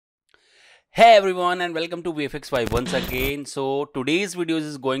Hey everyone, and welcome to VFX5 once again. So today's video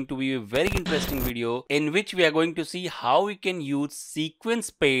is going to be a very interesting video in which we are going to see how we can use sequence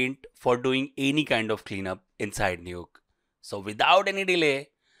paint for doing any kind of cleanup inside Nuke. So without any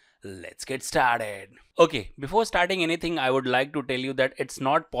delay, let's get started. Okay, before starting anything, I would like to tell you that it's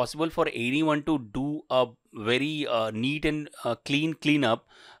not possible for anyone to do a very neat and clean cleanup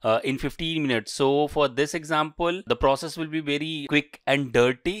in 15 minutes. So for this example, the process will be very quick and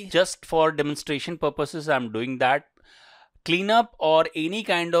dirty. Just for demonstration purposes, I'm doing that. Cleanup or any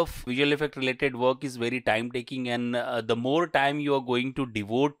kind of visual effect related work is very time taking, and the more time you are going to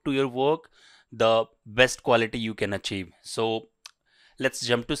devote to your work, the best quality you can achieve. So let's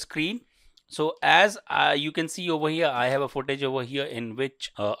jump to screen. So as you can see over here, I have a footage over here in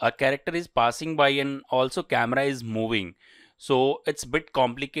which a character is passing by and also camera is moving. So it's a bit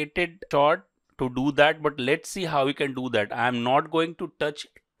complicated shot to do that, but let's see how we can do that. I am not going to touch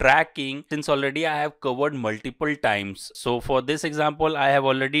tracking since already I have covered multiple times. So for this example, I have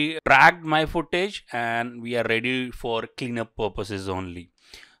already tracked my footage and we are ready for cleanup purposes only,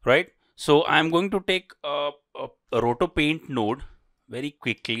 right? So I'm going to take a roto paint node. Very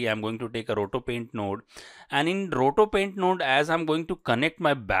quickly, I'm going to take a roto paint node, and in roto paint node, as I'm going to connect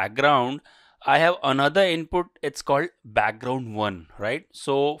my background, I have another input. It's called background 1, right?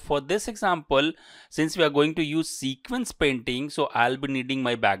 So for this example, since we are going to use sequence painting, so I'll be needing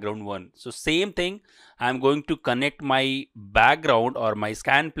my background 1. So same thing, I'm going to connect my background or my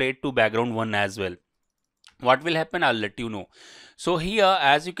scan plate to background 1 as well. What will happen, I'll let you know. So here,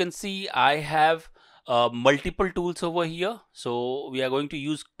 as you can see, I have multiple tools over here. So we are going to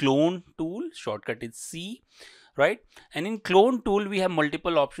use clone tool, shortcut is C, right? And in clone tool, we have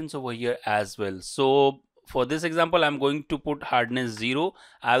multiple options over here as well. So for this example, I'm going to put hardness 0.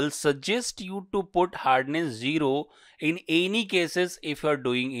 I will suggest you to put hardness 0 in any cases if you're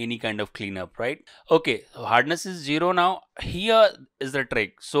doing any kind of cleanup, right? Okay, so hardness is 0 now. Here is the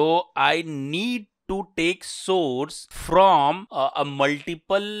trick. So I need to take source from a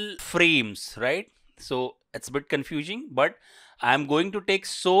multiple frames, right? So it's a bit confusing, but I'm going to take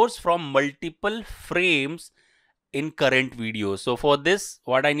source from multiple frames in current video. So for this,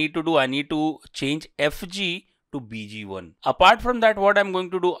 what I need to do, I need to change FG to BG1. Apart from that, what I'm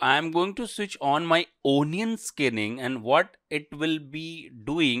going to do, I'm going to switch on my onion skinning, and what it will be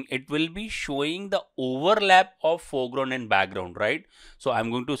doing, it will be showing the overlap of foreground and background, right? So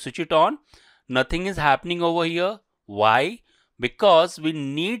I'm going to switch it on. Nothing is happening over here. Why? Because we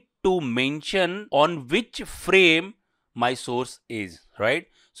need to mention on which frame my source is, right?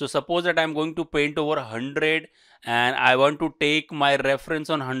 So suppose that I'm going to paint over 100 and I want to take my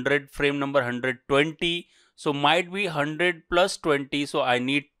reference on 100 frame number 120. So might be 100 plus 20. So I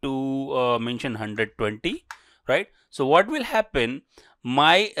need to mention 120, right? So what will happen?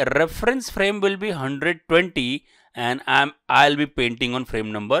 My reference frame will be 120 and I'll be painting on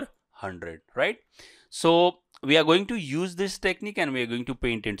frame number 100, right? So we are going to use this technique and we are going to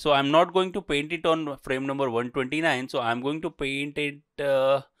paint it. So I'm not going to paint it on frame number 129. So I'm going to paint it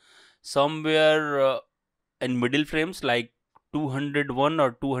somewhere in middle frames like 201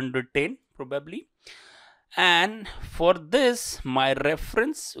 or 210 probably. And for this, my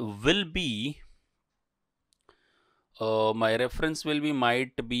reference will be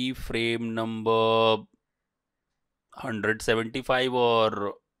might be frame number 175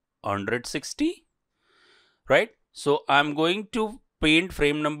 or 160, right? So I'm going to paint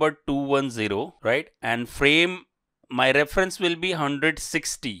frame number 210, right? And my reference will be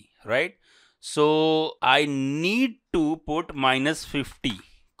 160, right? So I need to put minus 50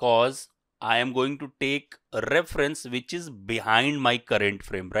 cause I am going to take a reference which is behind my current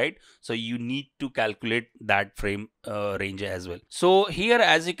frame, right? So you need to calculate that frame range as well. So here,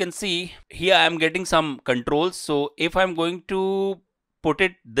 as you can see, here I am getting some controls. So if I'm going to put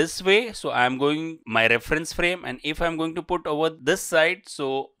it this way, so I'm going my reference frame, and if I'm going to put over this side,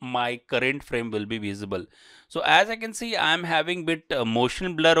 so my current frame will be visible. So as I can see, I'm having bit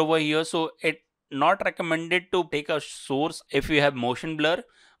motion blur over here. So it not recommended to take a source if you have motion blur.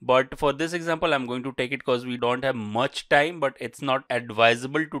 But for this example, I'm going to take it because we don't have much time, but it's not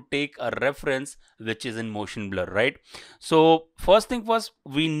advisable to take a reference which is in motion blur, right? So first thing first,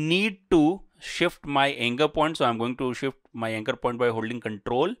 we need to shift my anchor point. So I'm going to shift my anchor point by holding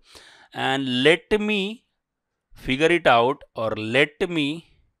control, and let me figure it out, or let me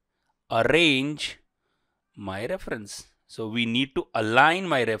arrange my reference. So we need to align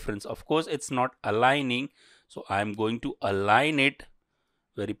my reference. Of course, it's not aligning. So I'm going to align it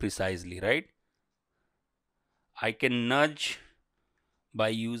very precisely, right? I can nudge by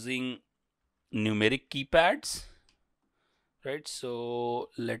using numeric keypads, right? So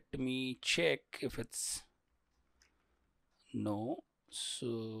let me check if it's no.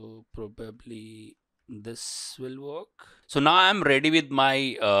 So probably this will work. So now I'm ready with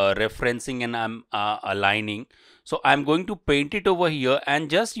my referencing and I'm aligning. So I'm going to paint it over here, and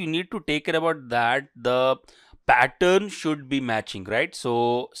just you need to take care about that the pattern should be matching, right?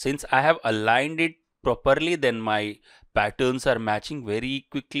 So since I have aligned it properly, then my patterns are matching very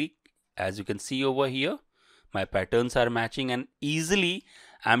quickly. As you can see over here, my patterns are matching, and easily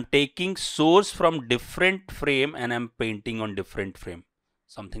I'm taking source from different frame and I'm painting on different frame,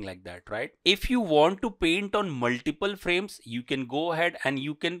 something like that, right? If you want to paint on multiple frames, you can go ahead and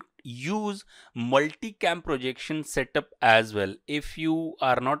you can use multicam projection setup as well. If you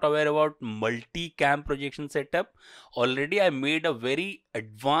are not aware about multicam projection setup, already I made a very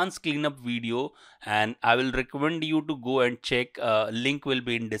advanced cleanup video and I will recommend you to go and check. Link will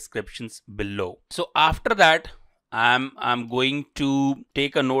be in descriptions below. So after that, I'm going to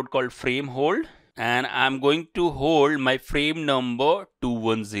take a node called frame hold, and I'm going to hold my frame number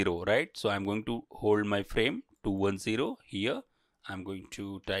 210, right? So I'm going to hold my frame 210 here. I'm going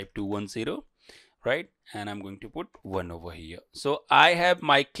to type 210, right? And I'm going to put 1 over here. So I have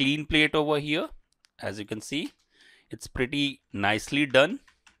my clean plate over here. As you can see, it's pretty nicely done,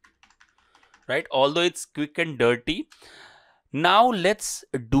 right? Although it's quick and dirty. Now let's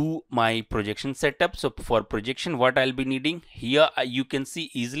do my projection setup. So for projection, what I'll be needing here, you can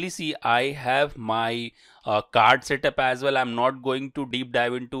easily see I have my card setup as well. I'm not going to deep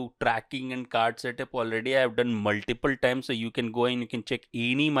dive into tracking and card setup. Already I have done multiple times, so you can go and you can check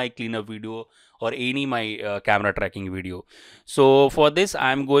any my cleanup video or any my camera tracking video. So for this,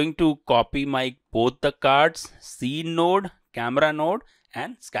 I'm going to copy my both the cards, scene node, camera node,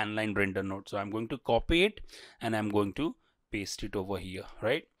 and scanline render node. So I'm going to copy it and I'm going to paste it over here,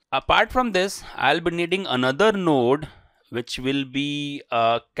 right? Apart from this, I'll be needing another node which will be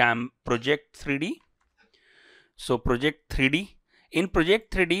project 3D. So project 3D. In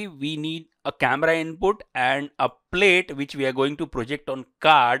project 3D, we need a camera input and a plate which we are going to project on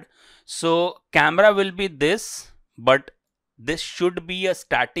card. So camera will be this, but this should be a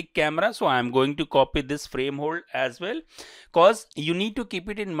static camera. So I'm going to copy this frame hold as well, because you need to keep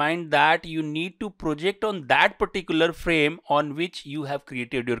it in mind that you need to project on that particular frame on which you have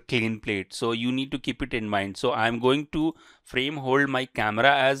created your clean plate. So you need to keep it in mind. So I'm going to frame hold my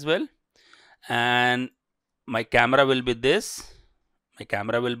camera as well, and my camera will be this,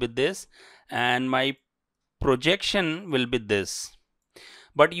 and my projection will be this.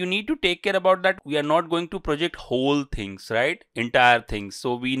 But you need to take care about that we are not going to project whole things, right? Entire things.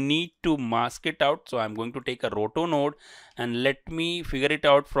 So we need to mask it out. So I'm going to take a roto node and let me figure it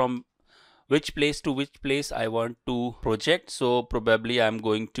out from which place to which place I want to project. So probably I'm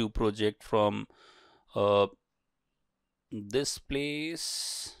going to project from this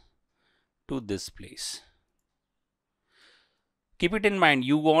place to this place. Keep it in mind,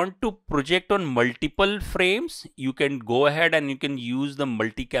 you want to project on multiple frames, you can go ahead and you can use the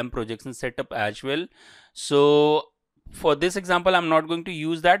multicam projection setup as well. So for this example, I'm not going to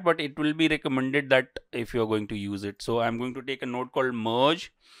use that, but it will be recommended that if you're going to use it. So I'm going to take a node called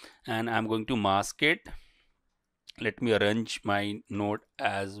merge and I'm going to mask it. Let me arrange my node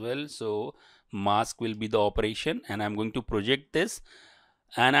as well. So mask will be the operation, and I'm going to project this,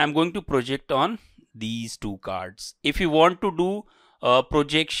 and I'm going to project on these two cards. If you want to do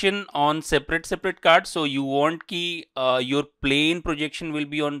projection on separate cards, so you want your plane projection will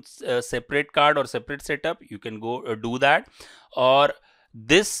be on separate card or separate setup, you can go do that. Or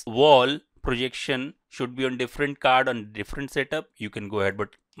this wall projection should be on different card on different setup, you can go ahead,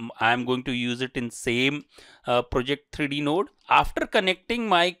 but I'm going to use it in same project 3D node. After connecting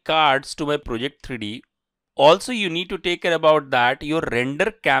my cards to my project 3D, also you need to take care about that your render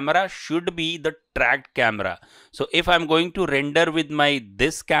camera should be the tracked camera. So if I'm going to render with my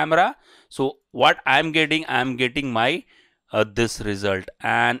this camera, so what I'm getting my this result.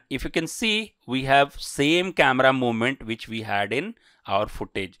 And if you can see, we have same camera movement which we had in our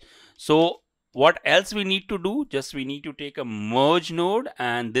footage. So what else we need to do? Just we need to take a merge node,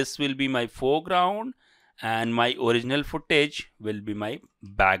 and this will be my foreground and my original footage will be my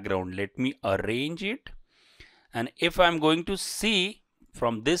background. Let me arrange it. And if I'm going to see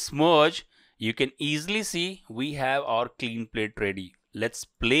from this merge, you can easily see we have our clean plate ready. Let's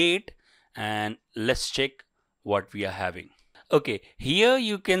play it and let's check what we are having. Okay, here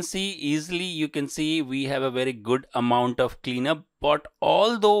you can see easily, you can see we have a very good amount of cleanup, but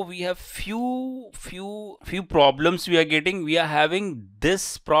although we have few problems we are getting, we are having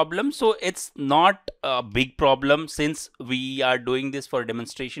this problem. So it's not a big problem since we are doing this for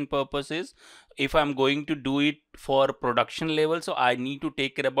demonstration purposes. if I'm going to do it for production level, so I need to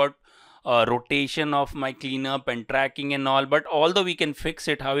take care about rotation of my cleanup and tracking and all. But although we can fix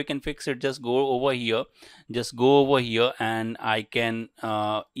it, how we can fix it, just go over here, and I can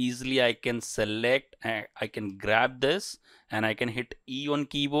easily I can select, I can grab this and I can hit E on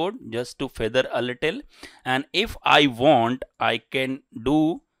keyboard just to feather a little. And if I want, I can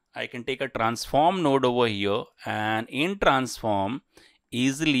take a transform node over here, and in transform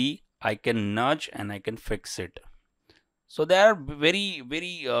easily I can nudge and I can fix it. So there are very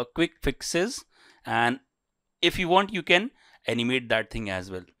quick fixes, and if you want you can animate that thing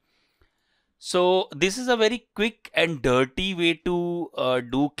as well. So this is a very quick and dirty way to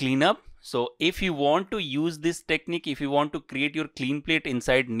do cleanup. So if you want to use this technique, if you want to create your clean plate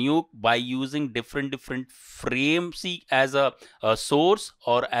inside Nuke by using different frames as a source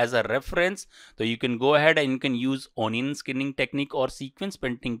or as a reference, so you can go ahead and you can use onion skinning technique or sequence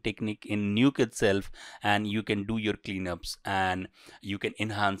painting technique in Nuke itself, and you can do your cleanups and you can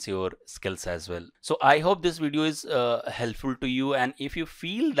enhance your skills as well. So I hope this video is helpful to you, and if you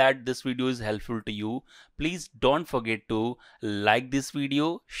feel that this video is helpful to you, please don't forget to like this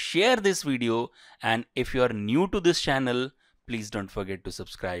video, share this video, and if you are new to this channel, please don't forget to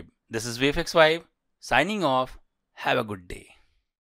subscribe. This is VFX5 signing off. Have a good day.